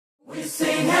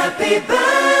sing happy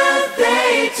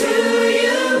birthday to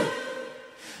you,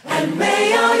 and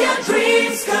may all your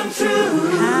dreams come true.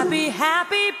 Happy,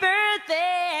 happy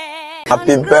birthday.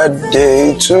 Happy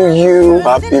birthday to you.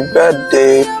 Happy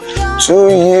birthday to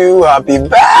you. Happy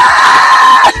birthday.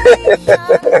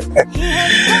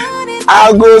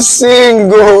 I'll go sing,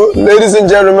 go. Ladies and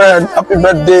gentlemen, happy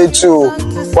birthday to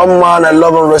one man I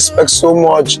love and respect so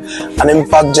much, an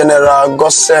impact general,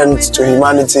 God sent to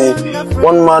humanity,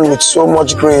 one man with so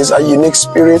much grace, a unique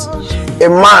spirit, a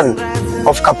man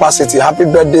of capacity. Happy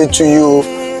birthday to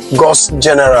you, God's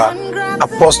general,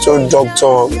 Apostle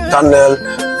Dr. Daniel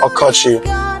Okachi.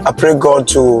 I pray God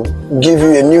to give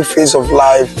you a new phase of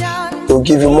life, to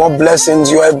give you more blessings.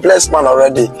 You are a blessed man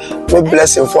already. May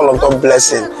blessing fall on top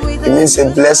blessing. It means a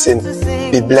blessing,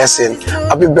 be blessing.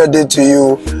 Happy birthday to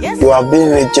you. You have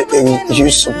been a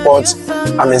huge support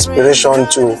and inspiration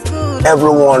to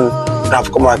everyone that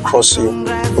have come across you.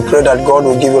 We pray that God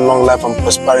will give you long life and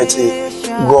prosperity.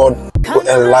 God will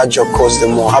enlarge your cause the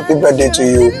more. Happy birthday to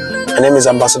you. My name is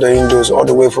Ambassador Int'l, all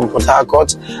the way from Port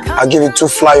Harcourt. I'll give you 2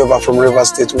 flyover from River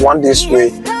State, one this way,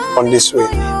 one this way.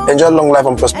 Enjoy long life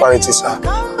and prosperity, sir.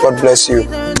 God bless you.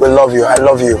 We love you. I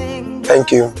love you.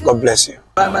 Thank you. God bless you.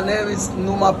 My name is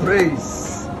Numa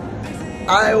Praise.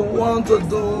 I want to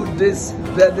do this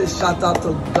birthday shout out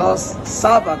to God's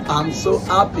servant. I'm so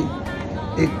happy.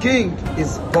 A king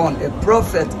is born, a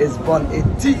prophet is born,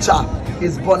 a teacher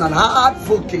is born, an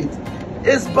advocate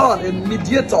is born, a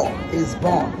mediator is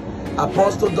born.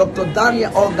 Apostle Dr.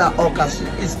 Daniel Okachi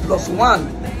is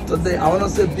 +1 today. I want to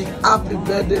say big happy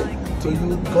birthday to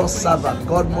you, God's servant,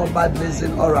 God Mobile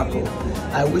Blessing Oracle.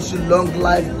 I wish you long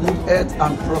life, good health,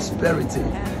 and prosperity.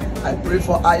 I pray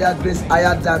for higher grace,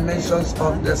 higher dimensions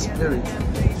of the spirit.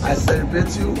 I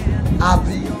celebrate you.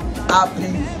 Happy,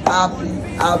 happy, happy,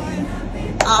 happy,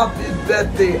 happy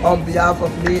birthday on behalf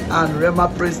of me and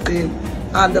Rema Praise team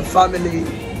and the family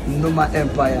Numa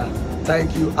Empire.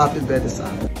 Thank you. Happy birthday,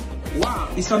 sir. Wow,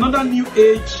 it's another new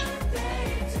age,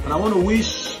 and I want to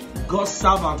wish God's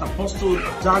servant, Apostle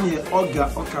Daniel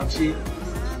Okachi,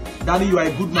 Daddy, you are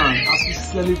a good man. As you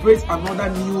celebrate another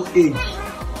new age,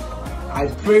 I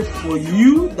pray for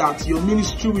you that your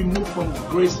ministry will move from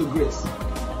grace to grace,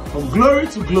 from glory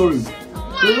to glory.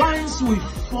 Lines will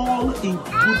fall in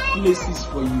good places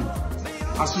for you.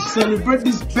 As you celebrate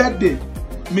this birthday,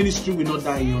 ministry will not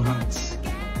die in your hands.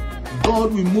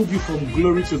 God will move you from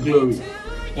glory to glory.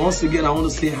 Once again, I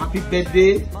want to say happy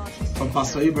birthday from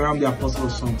Pastor Abraham, the Apostle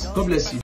of Songs. God bless you.